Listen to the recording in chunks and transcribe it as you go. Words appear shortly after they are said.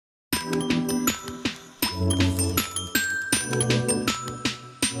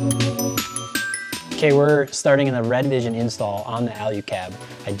Okay, we're starting in the Redvision install on the Alu-Cab.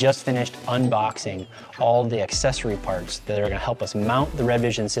 I just finished unboxing all the accessory parts that are gonna help us mount the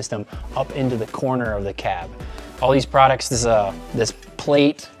Redvision system up into the corner of the cab. All these products, this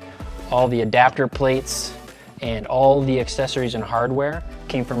plate, all the adapter plates, and all the accessories and hardware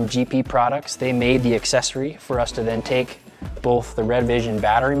came from GP Products. They made the accessory for us to then take both the Redvision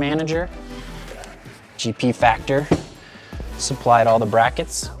Battery Manager, GP Factor, supplied all the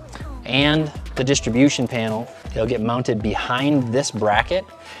brackets, and the distribution panel. It'll get mounted behind this bracket,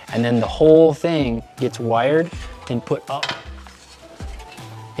 and then the whole thing gets wired and put up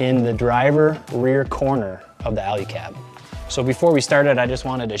in the driver rear corner of the Alu-Cab. So before we started, I just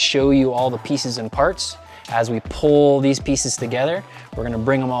wanted to show you all the pieces and parts. As we pull these pieces together, we're gonna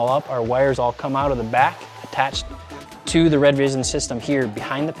bring them all up. Our wires all come out of the back, attached to the Redvision system here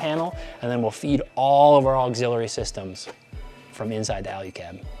behind the panel, and then we'll feed all of our auxiliary systems from inside the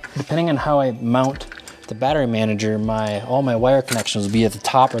Alu-Cab. Depending on how I mount the battery manager, all my wire connections will be at the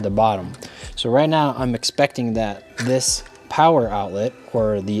top or the bottom. So right now I'm expecting that this power outlet,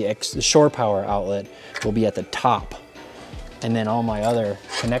 or the shore power outlet, will be at the top. And then all my other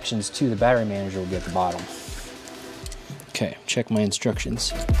connections to the battery manager will be at the bottom. Okay, check my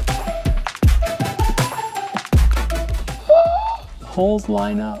instructions. The holes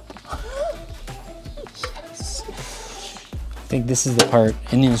line up. Yes. I think this is the part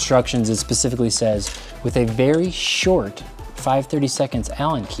in the instructions. It specifically says, with a very short 5/32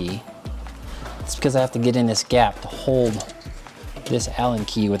 Allen key. It's because I have to get in this gap to hold this Allen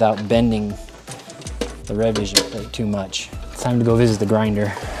key without bending the Redvision plate too much. It's time to go visit the grinder.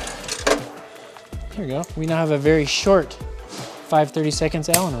 Here we go. We now have a very short 5/32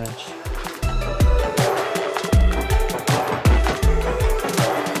 Allen wrench.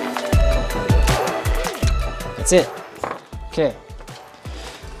 That's it. Okay.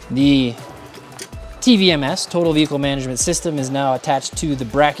 The TVMS, Total Vehicle Management System, is now attached to the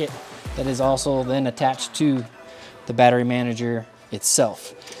bracket that is also then attached to the battery manager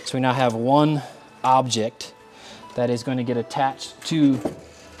itself. So we now have one object that is going to get attached to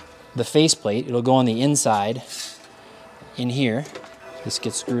the faceplate. It'll go on the inside in here. This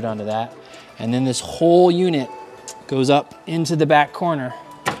gets screwed onto that. And then this whole unit goes up into the back corner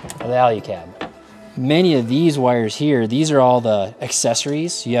of the Alu-Cab. Many of these wires here, these are all the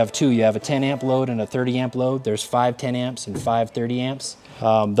accessories. You have two. You have a 10 amp load and a 30 amp load. There's 5 10 amps and 5 30 amps.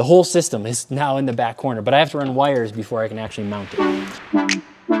 The whole system is now in the back corner, but I have to run wires before I can actually mount it.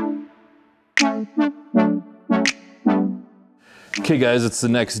 Okay guys, it's the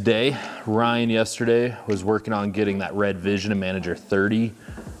next day. Ryan yesterday was working on getting that Redvision Manager 30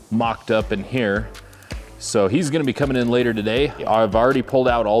 mocked up in here. So he's gonna be coming in later today. I've already pulled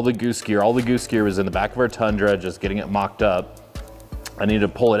out all the goose gear. All the goose gear was in the back of our Tundra, just getting it mocked up. I need to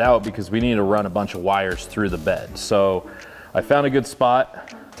pull it out because we need to run a bunch of wires through the bed. So I found a good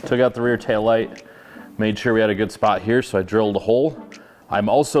spot, took out the rear tail light, made sure we had a good spot here, so I drilled a hole. I'm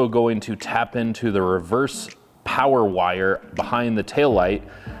also going to tap into the reverse power wire behind the tail light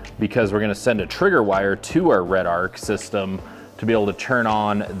because we're gonna send a trigger wire to our REDARC system to be able to turn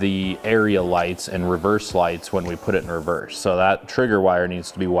on the area lights and reverse lights when we put it in reverse. So that trigger wire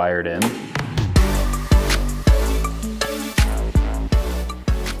needs to be wired in.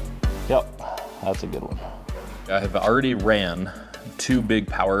 Yep, that's a good one. I have already ran 2 big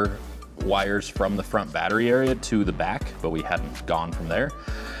power wires from the front battery area to the back, but we hadn't gone from there.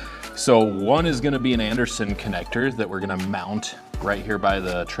 So one is gonna be an Anderson connector that we're gonna mount right here by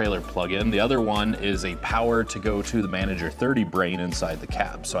the trailer plug-in. The other one is a power to go to the Manager 30 brain inside the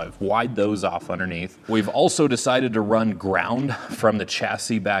cab. So I've wired those off underneath. We've also decided to run ground from the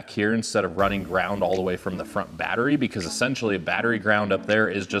chassis back here instead of running ground all the way from the front battery, because essentially a battery ground up there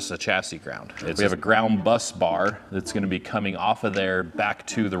is just a chassis ground. We have a ground bus bar that's gonna be coming off of there back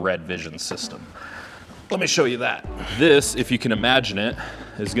to the Redvision system. Let me show you that. This, if you can imagine it,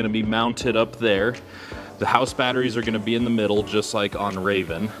 is gonna be mounted up there. The house batteries are gonna be in the middle, just like on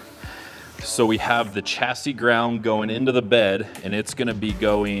Raven. So we have the chassis ground going into the bed, and it's gonna be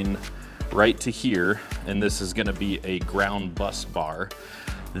going right to here, and this is gonna be a ground bus bar.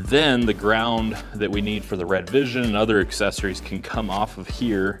 Then the ground that we need for the Redvision and other accessories can come off of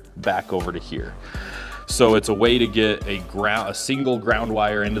here back over to here. So it's a way to get a single ground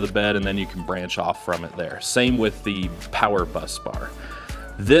wire into the bed, and then you can branch off from it there. Same with the power bus bar.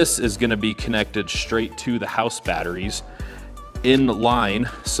 This is gonna be connected straight to the house batteries in line.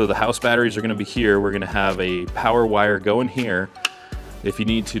 So the house batteries are gonna be here. We're gonna have a power wire going here. If you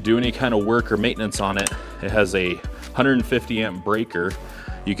need to do any kind of work or maintenance on it, it has a 150 amp breaker.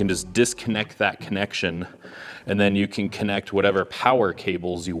 You can just disconnect that connection, and then you can connect whatever power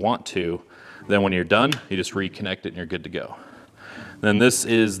cables you want to Then when you're done, you just reconnect it and you're good to go. Then this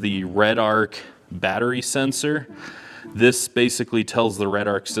is the REDARC battery sensor. This basically tells the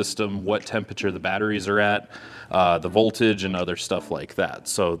REDARC system what temperature the batteries are at, the voltage and other stuff like that.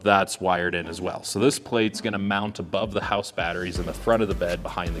 So that's wired in as well. So this plate's gonna mount above the house batteries in the front of the bed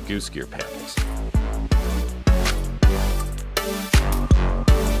behind the goose gear panels.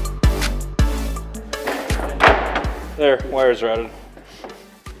 There, wire's routed.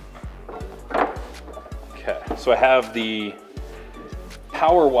 Okay, so I have the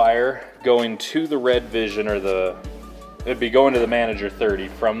power wire going to the Redvision, or it'd be going to the Manager 30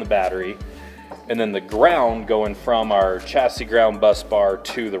 from the battery, and then the ground going from our chassis ground bus bar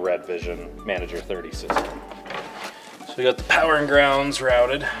to the Redvision Manager 30 system. So we got the power and grounds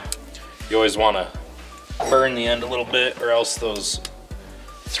routed. You always want to burn the end a little bit, or else those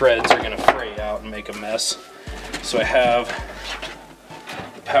threads are going to fray out and make a mess. So I have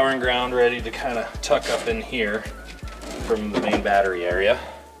the power and ground ready to kind of tuck up in here from the main battery area.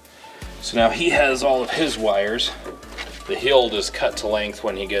 So now he has all of his wires that he'll just cut to length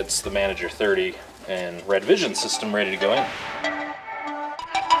when he gets the Manager 30 and Redvision system ready to go in.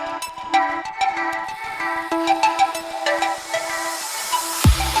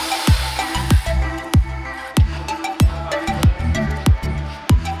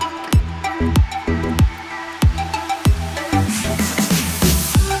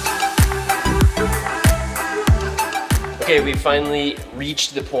 Okay, we finally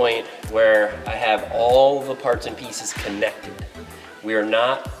reached the point where I have all the parts and pieces connected. We are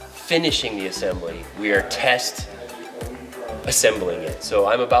not finishing the assembly, we are test assembling it. So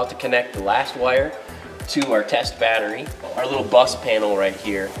I'm about to connect the last wire to our test battery. Our little bus panel right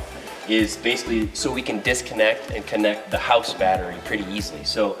here is basically so we can disconnect and connect the house battery pretty easily.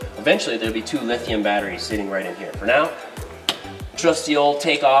 So eventually there'll be 2 lithium batteries sitting right in here. For now, trusty old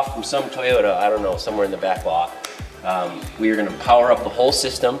takeoff from some Toyota, I don't know, somewhere in the back lot. We are going to power up the whole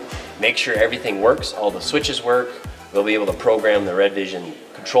system, make sure everything works, all the switches work. We'll be able to program the Redvision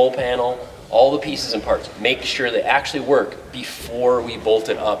control panel, all the pieces and parts, make sure they actually work before we bolt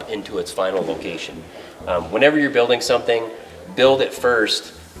it up into its final location. Whenever you're building something, build it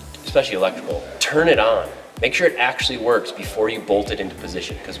first, especially electrical. Turn it on. Make sure it actually works before you bolt it into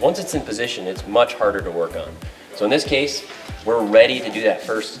position, because once it's in position, it's much harder to work on. So in this case, we're ready to do that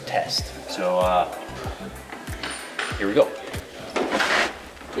first test. So here we go.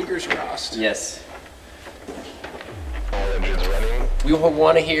 Fingers crossed. Yes. All engines running. We will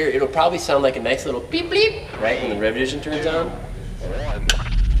want to hear, it'll probably sound like a nice little beep bleep, right, when the Redvision turns on.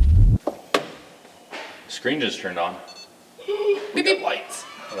 Screen just turned on. Beep beep. Lights.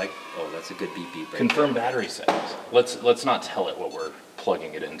 I like, oh, that's a good beep beep. Right? Confirm battery settings. Let's not tell it what we're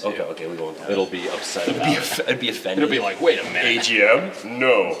plugging it into. Okay, we won't. It'll be upset about it. It'd be offended. It'll be like, wait a minute. AGM?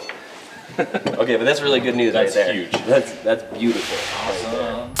 No. Okay, but that's really good news right there. Huge. That's beautiful.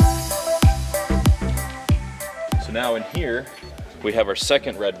 Awesome. So now in here, we have our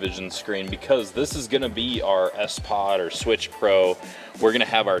second Redvision screen, because this is gonna be our S-Pod or Switch Pro. We're gonna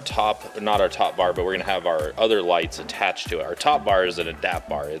have our not our top bar, but we're gonna have our other lights attached to it. Our top bar is an adapt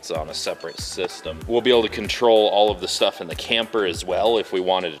bar. It's on a separate system. We'll be able to control all of the stuff in the camper as well. If we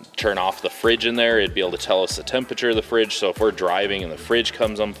wanted to turn off the fridge in there, it'd be able to tell us the temperature of the fridge. So if we're driving and the fridge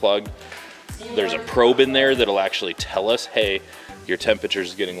comes unplugged, there's a probe in there that'll actually tell us, hey, your temperature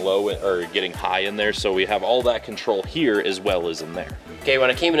is getting low or getting high in there. So we have all that control here as well as in there. Okay,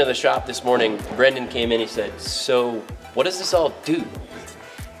 when I came into the shop this morning, Brendan came in, he said, so what does this all do?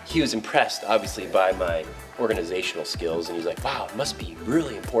 He was impressed, obviously, by my organizational skills, and he's like, wow, it must be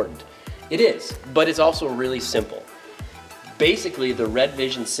really important. It is, but it's also really simple. Basically, the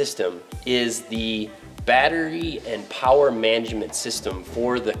Redvision system is the battery and power management system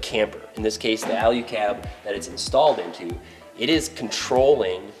for the camper. In this case, the Alu-Cab that it's installed into. It is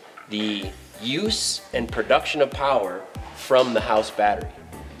controlling the use and production of power from the house battery.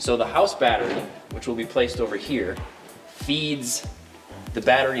 So the house battery, which will be placed over here, feeds the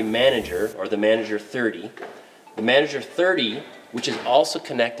battery manager, or the Manager 30. The Manager 30, which is also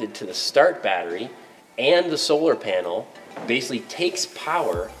connected to the start battery and the solar panel, basically takes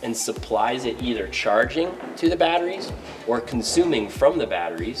power and supplies it either charging to the batteries or consuming from the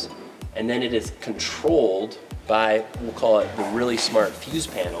batteries, and then it is controlled by, we'll call it the really smart fuse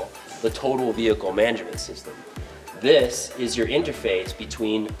panel, the total vehicle management system. This is your interface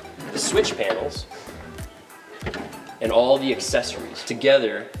between the switch panels and all the accessories.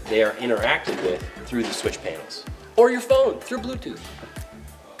 Together, they are interacted with through the switch panels. Or your phone, through Bluetooth.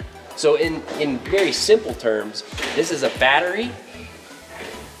 So in very simple terms, this is a battery,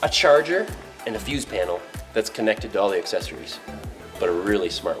 a charger, and a fuse panel that's connected to all the accessories, but a really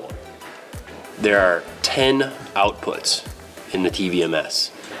smart one. There are 10 outputs in the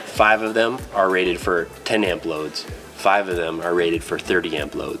TVMS. 5 of them are rated for 10 amp loads. 5 of them are rated for 30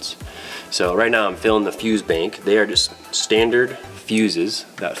 amp loads. So right now I'm filling the fuse bank. They are just standard fuses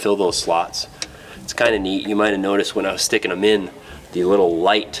that fill those slots. It's kind of neat. You might have noticed when I was sticking them in, the little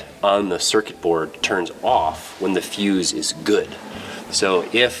light on the circuit board turns off when the fuse is good. So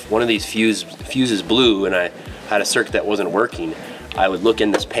if one of these fuses blew and I had a circuit that wasn't working, I would look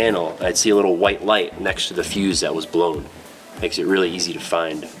in this panel and I'd see a little white light next to the fuse that was blown. Makes it really easy to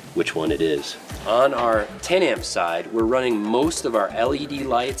find which one it is. On our 10 amp side, we're running most of our LED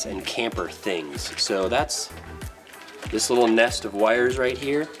lights and camper things. So that's this little nest of wires right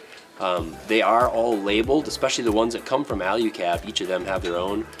here. They are all labeled, especially the ones that come from Alu-Cab. Each of them have their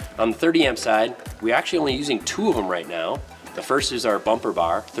own. On the 30 amp side, we're actually only using 2 of them right now. The first is our bumper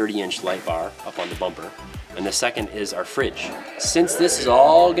bar, 30-inch light bar up on the bumper. And the second is our fridge. Since this is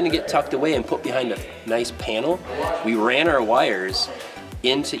all gonna get tucked away and put behind a nice panel, we ran our wires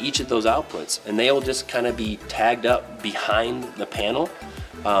into each of those outputs, and they'll just kind of be tagged up behind the panel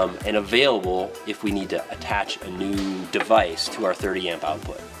and available if we need to attach a new device to our 30 amp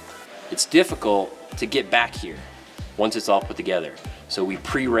output. It's difficult to get back here once it's all put together. So we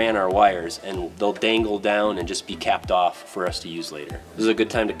pre-ran our wires and they'll dangle down and just be capped off for us to use later. This is a good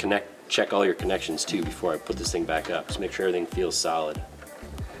time to check all your connections too before I put this thing back up. Just make sure everything feels solid.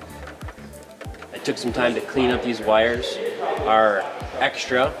 I took some time to clean up these wires. Our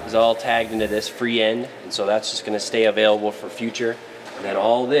extra is all tagged into this free end, and so that's just gonna stay available for future. And then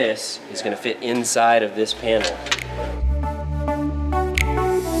all this is gonna fit inside of this panel.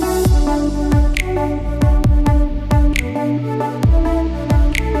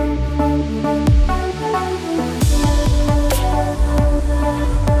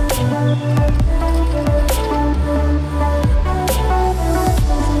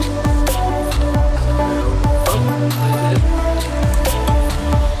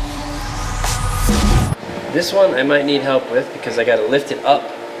 This one I might need help with because I gotta lift it up,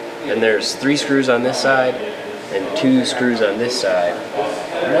 and there's 3 screws on this side and 2 screws on this side.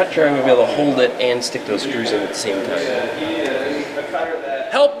 I'm not sure I'm gonna be able to hold it and stick those screws in at the same time.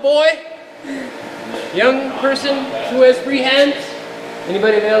 Help, boy! Young person who has free hands?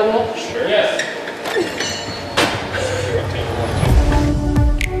 Anybody available? Sure. Yes.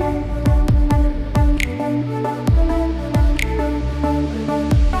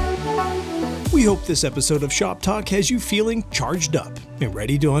 We hope this episode of Shop Talk has you feeling charged up and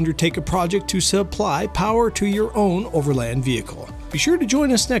ready to undertake a project to supply power to your own Overland vehicle. Be sure to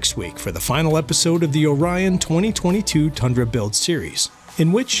join us next week for the final episode of the Orion 2022 Tundra Build Series,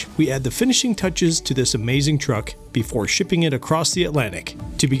 in which we add the finishing touches to this amazing truck before shipping it across the Atlantic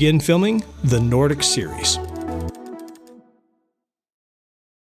to begin filming the Nordic Series.